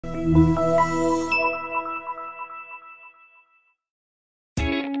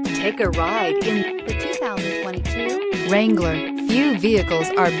Take a ride in the 2022 Wrangler. Few vehicles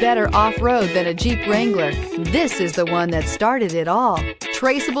are better off-road than a Jeep Wrangler. This is the one that started it all.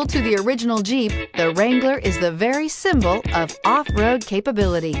 Traceable to the original Jeep, the Wrangler is the very symbol of off-road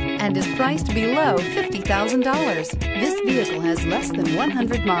capability and is priced below $50,000. This vehicle has less than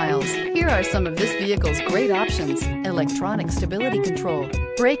 100 miles. Here are some of this vehicle's great options: electronic stability control,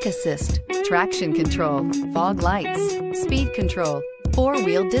 brake assist, traction control, fog lights, speed control,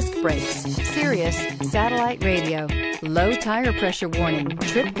 four-wheel disc brakes, Sirius satellite radio, low tire pressure warning,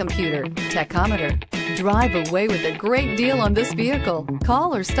 trip computer, tachometer. Drive away with a great deal on this vehicle.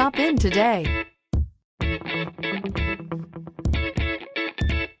 Call or stop in today.